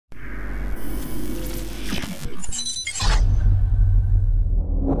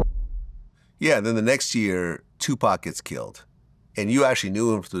Yeah, and then the next year, Tupac gets killed. And you actually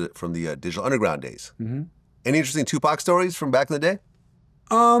knew him from the Digital Underground days. Mm-hmm. Any interesting Tupac stories from back in the day?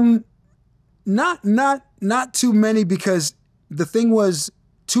 Not too many, because the thing was,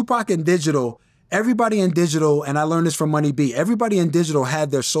 Tupac and Digital, everybody in Digital, and I learned this from Money B, everybody in Digital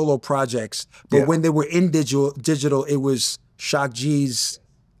had their solo projects, but when they were in Digital, it was Shock G's,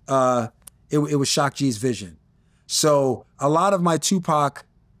 it was Shock G's vision. So a lot of my Tupac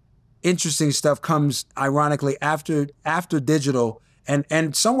interesting stuff comes ironically after Digital,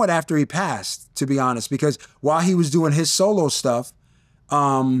 and somewhat after he passed, to be honest, because while he was doing his solo stuff,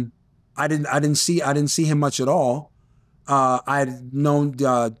 I didn't see him much at all. I'd known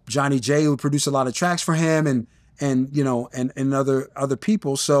Johnny J, who produced a lot of tracks for him, and other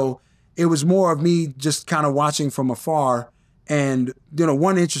people. So it was more of me just kind of watching from afar. And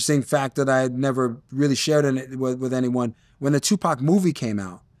one interesting fact that I had never really shared with anyone, when the Tupac movie came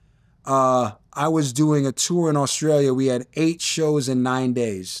out, I was doing a tour in Australia. We had 8 shows in 9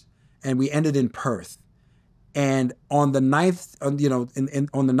 days, and we ended in Perth. And on the ninth, on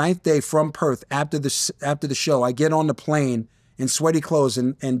the ninth day from Perth, after the show, I get on the plane in sweaty clothes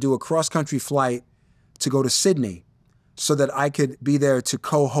and do a cross-country flight to go to Sydney, so that I could be there to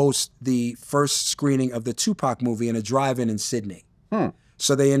co-host the first screening of the Tupac movie in a drive-in in Sydney.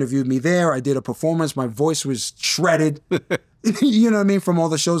 So they interviewed me there. I did a performance. My voice was shredded, you know what I mean, from all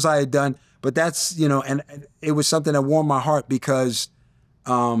the shows I had done. But that's, and it was something that warmed my heart, because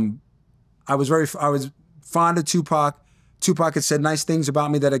I was fond of Tupac. Tupac had said nice things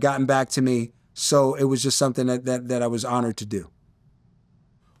about me that had gotten back to me. So it was just something that I was honored to do.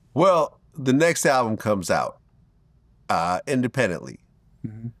 Well, the next album comes out independently.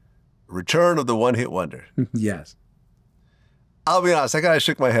 Mm-hmm. Return of the One-Hit Wonder. Yes. I'll be honest, I kind of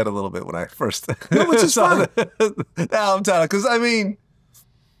shook my head a little bit when I first which is saw fine. the album title. Because, I mean,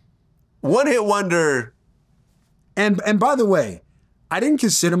 One-Hit Wonder. And by the way, I didn't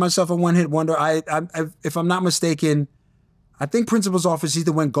consider myself a one-hit wonder. I if I'm not mistaken, I think Principal's Office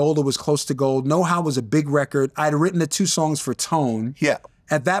either went gold or was close to gold. Know How was a big record. I'd written the 2 songs for Tone. Yeah.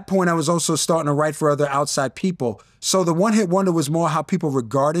 At that point, I was also starting to write for other outside people. So the one-hit wonder was more how people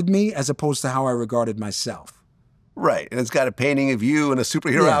regarded me as opposed to how I regarded myself. Right. And it's got a painting of you in a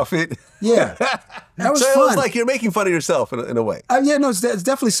superhero outfit. Yeah. That was so fun. It was like you're making fun of yourself in a way. Yeah, no, it's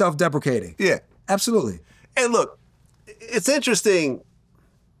definitely self-deprecating. Yeah. Absolutely. And look, it's interesting.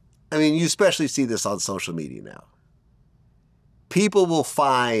 I mean, you especially see this on social media now. People will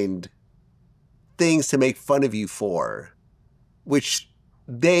find things to make fun of you for, which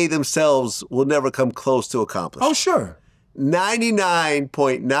they themselves will never come close to accomplishing. Oh, sure.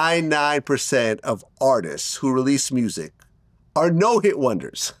 99.99% of artists who release music are no-hit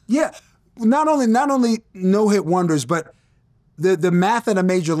wonders. Yeah. Not only no-hit wonders, but the math at a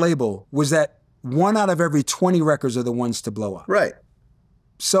major label was that 1 out of every 20 records are the ones to blow up. Right.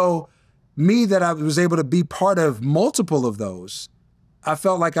 So me, that I was able to be part of multiple of those, I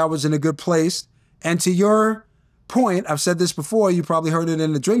felt like I was in a good place. And to your point, I've said this before, you probably heard it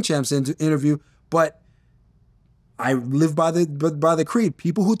in the Drink Champs interview, but I live by the creed.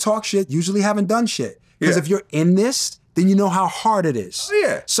 People who talk shit usually haven't done shit. Because if you're in this, then you know how hard it is. Oh,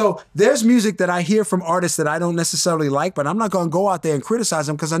 yeah. So there's music that I hear from artists that I don't necessarily like, but I'm not going to go out there and criticize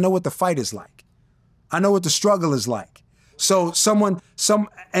them because I know what the fight is like. I know what the struggle is like. So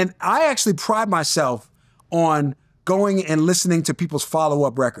and I actually pride myself on going and listening to people's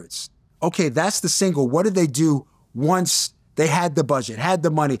follow-up records. Okay, that's the single. What did they do once they had the budget, had the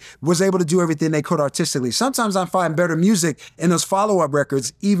money, was able to do everything they could artistically? Sometimes I find better music in those follow-up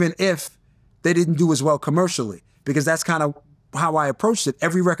records, even if they didn't do as well commercially, because that's kind of how I approached it.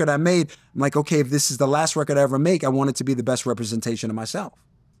 Every record I made, I'm like, okay, if this is the last record I ever make, I want it to be the best representation of myself.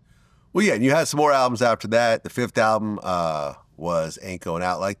 Well, yeah, and you had some more albums after that. The 5th album was Ain't Going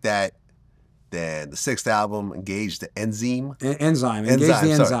Out Like That. Then the 6th album, Engage the Enzyme. Engage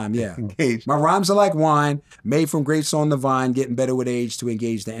the enzyme, yeah. Engage. My rhymes are like wine, made from grapes on the vine, getting better with age to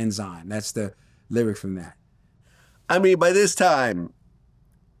engage the enzyme. That's the lyric from that. I mean, by this time,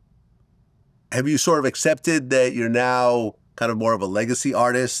 have you sort of accepted that you're now kind of more of a legacy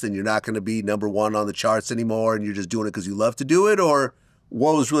artist and you're not going to be #1 on the charts anymore and you're just doing it because you love to do it? Or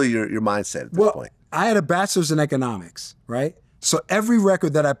what was really your mindset at this point? I had a bachelor's in economics, right? So every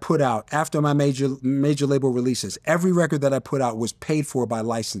record that I put out after my major label releases, every record that I put out was paid for by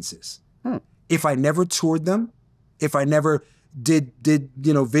licenses. If I never toured them, if I never did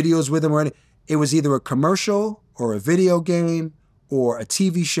videos with them or anything, it was either a commercial or a video game or a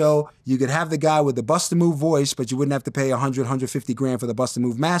TV show. You could have the guy with the Bust a Move voice, but you wouldn't have to pay $100, $150 grand for the Bust a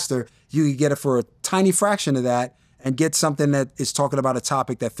Move master. You could get it for a tiny fraction of that, and get something that is talking about a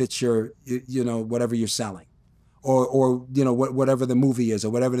topic that fits your, you know, whatever you're selling, or you know, whatever the movie is or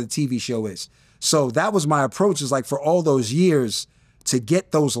whatever the TV show is. So that was my approach, is like for all those years to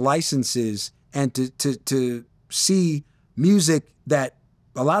get those licenses and to see music that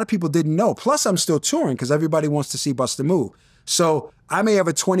a lot of people didn't know. Plus I'm still touring because everybody wants to see Bust a Move. So I may have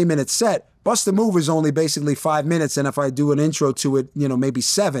a 20-minute set. Bust a Move is only basically 5 minutes. And if I do an intro to it, you know, maybe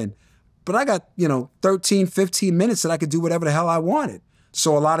 7. But I got, you know, 13, 15 minutes that I could do whatever the hell I wanted.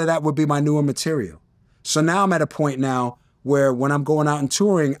 So a lot of that would be my newer material. So now I'm at a point now where when I'm going out and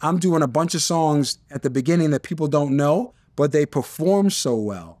touring, I'm doing a bunch of songs at the beginning that people don't know, but they perform so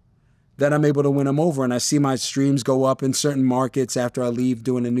well that I'm able to win them over. And I see my streams go up in certain markets after I leave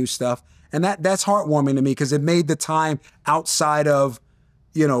doing the new stuff. And that's heartwarming to me because it made the time outside of,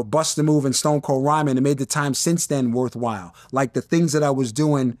 you know, Bust a Move and Stone Cold Rhyming. It made the time since then worthwhile. Like the things that I was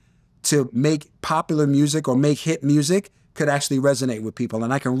doing to make popular music or make hit music could actually resonate with people.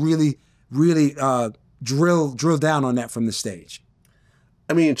 And I can really, really drill down on that from the stage.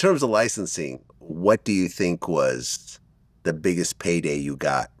 I mean, in terms of licensing, what do you think was the biggest payday you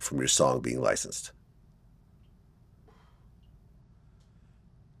got from your song being licensed?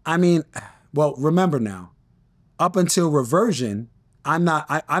 I mean, well, remember now, up until Reversion,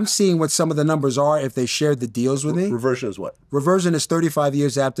 I'm seeing what some of the numbers are if they shared the deals with me. Reversion is what? Reversion is 35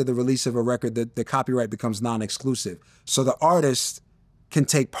 years after the release of a record, the copyright becomes non-exclusive. So the artist can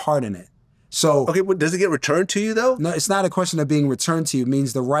take part in it. So okay, but does it get returned to you though? No, it's not a question of being returned to you. It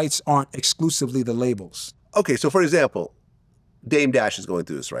means the rights aren't exclusively the labels. Okay, so for example, Dame Dash is going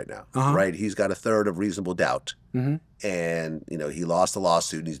through this right now, right? He's got a third of Reasonable Doubt. And, you know, he lost a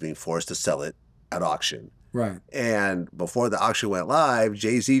lawsuit and he's being forced to sell it at auction. Right. And before the auction went live,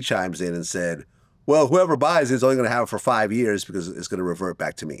 Jay-Z chimes in and said, well, whoever buys it is only going to have it for 5 years because it's going to revert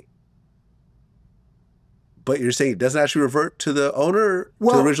back to me. But you're saying it doesn't actually revert to the owner, to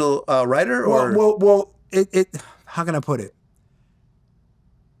the original writer? Or? Well, how can I put it?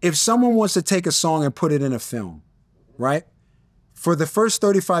 If someone wants to take a song and put it in a film, right? For the first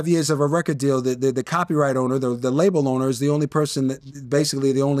 35 years of a record deal, the copyright owner, the label owner is the only person,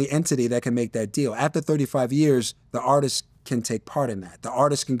 basically the only entity that can make that deal. After 35 years, the artist can take part in that. The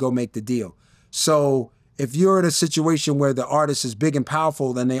artist can go make the deal. So if you're in a situation where the artist is big and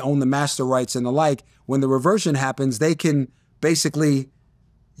powerful, then they own the master rights and the like, when the reversion happens, they can basically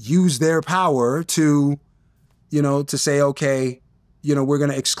use their power to, you know, to say, okay, you know, we're going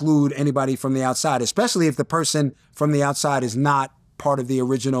to exclude anybody from the outside, especially if the person from the outside is not part of the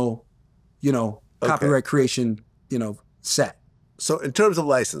original, you know, copyright creation, you know, set. So in terms of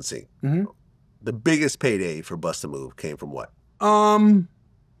licensing, the biggest payday for Bust a Move came from what?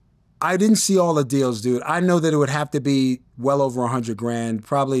 I didn't see all the deals, dude. I know that it would have to be well over 100 grand,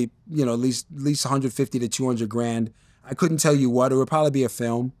 probably, you know, at least 150 to 200 grand. I couldn't tell you what. It would probably be a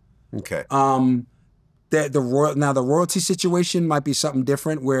film. Okay. Now the royalty situation might be something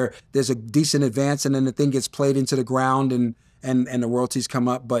different where there's a decent advance and then the thing gets played into the ground and the royalties come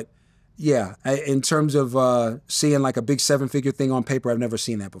up. But yeah, in terms of seeing like a big 7-figure thing on paper, I've never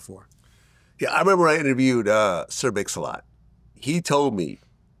seen that before. Yeah, I remember I interviewed Sir Mix-a-Lot. He told me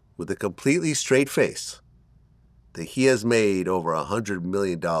with a completely straight face that he has made over $100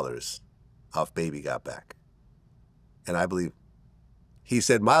 million off Baby Got Back. And I believe he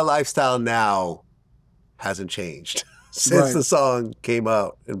said, my lifestyle now hasn't changed since the song came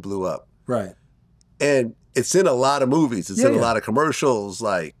out and blew up. Right. And it's in a lot of movies. It's in a lot of commercials.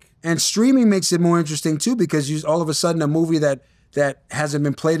 And streaming makes it more interesting too, because all of a sudden a movie that hasn't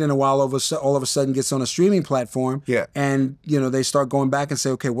been played in a while all of a sudden gets on a streaming platform. Yeah. And, you know, they start going back and say,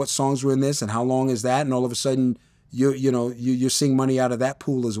 okay, what songs were in this and how long is that? And all of a sudden you're seeing money out of that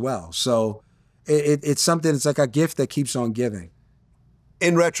pool as well. So it's something, it's like a gift that keeps on giving.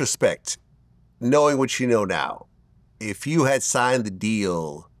 In retrospect, knowing what you know now, if you had signed the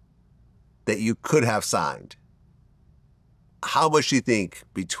deal that you could have signed, how much do you think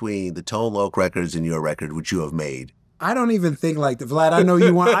between the Tone Loc records and your record would you have made? I don't even think like that, Vlad. I know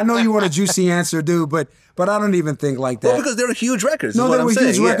you want a juicy answer, dude, but I don't even think like that. Well, because they were huge records. No, they were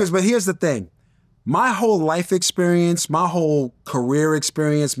huge records, but here's the thing. My whole life experience, my whole career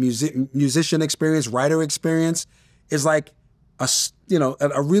experience, musician experience, writer experience is like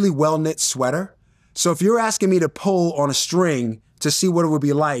a really well-knit sweater. So if you're asking me to pull on a string to see what it would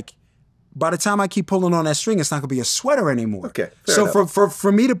be like, by the time I keep pulling on that string, it's not gonna be a sweater anymore. Okay. So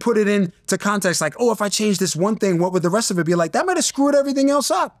for me to put it into context, like, oh, if I change this one thing, what would the rest of it be like? That might have screwed everything else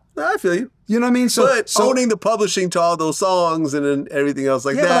up. I feel you. You know what I mean? So owning the publishing to all those songs and then everything else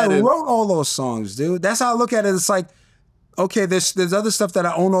like that. Yeah, but I wrote all those songs, dude. That's how I look at it. It's like, okay, there's other stuff that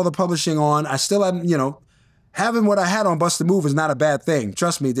I own all the publishing on. I still have, having what I had on Bust a Move is not a bad thing.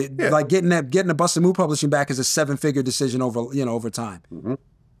 Trust me. Like getting a Bust a Move publishing back is a 7-figure decision over time. Mm-hmm.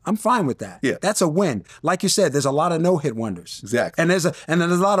 I'm fine with that. Yeah. That's a win. Like you said, there's a lot of no-hit wonders. Exactly. And there's a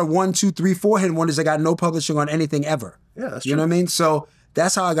lot of 1, 2, 3, 4-hit wonders that got no publishing on anything ever. Yeah, that's true. You know what I mean? So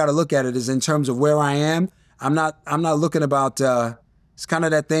that's how I got to look at it, is in terms of where I am. I'm not looking about, it's kind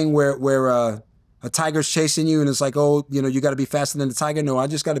of that thing where a tiger's chasing you and it's like, oh, you got to be faster than the tiger. No, I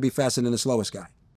just got to be faster than the slowest guy.